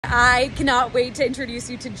I cannot wait to introduce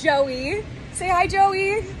you to Joey. Say hi,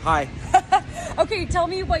 Joey. Hi. Okay, tell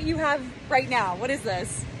me what you have right now. What is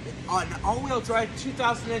this? An all-wheel drive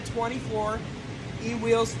 2024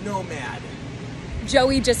 E-Wheels Nomad.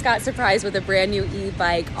 Joey just got surprised with a brand new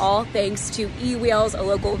e-bike, all thanks to E-Wheels, a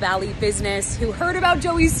local Valley business who heard about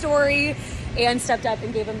Joey's story and stepped up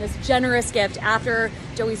and gave him this generous gift after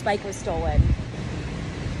Joey's bike was stolen.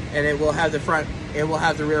 And it will have the front, it will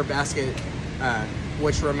have the rear basket,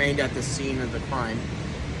 which remained at the scene of the crime.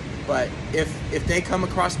 But if they come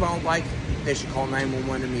across my own bike, they should call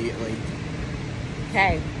 911 immediately.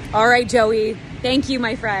 Okay. All right, Joey. Thank you,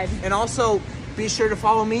 my friend. And also, be sure to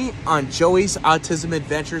follow me on Joey's Autism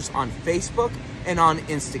Adventures on Facebook and on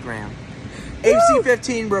Instagram.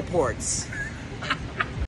 ABC15 reports.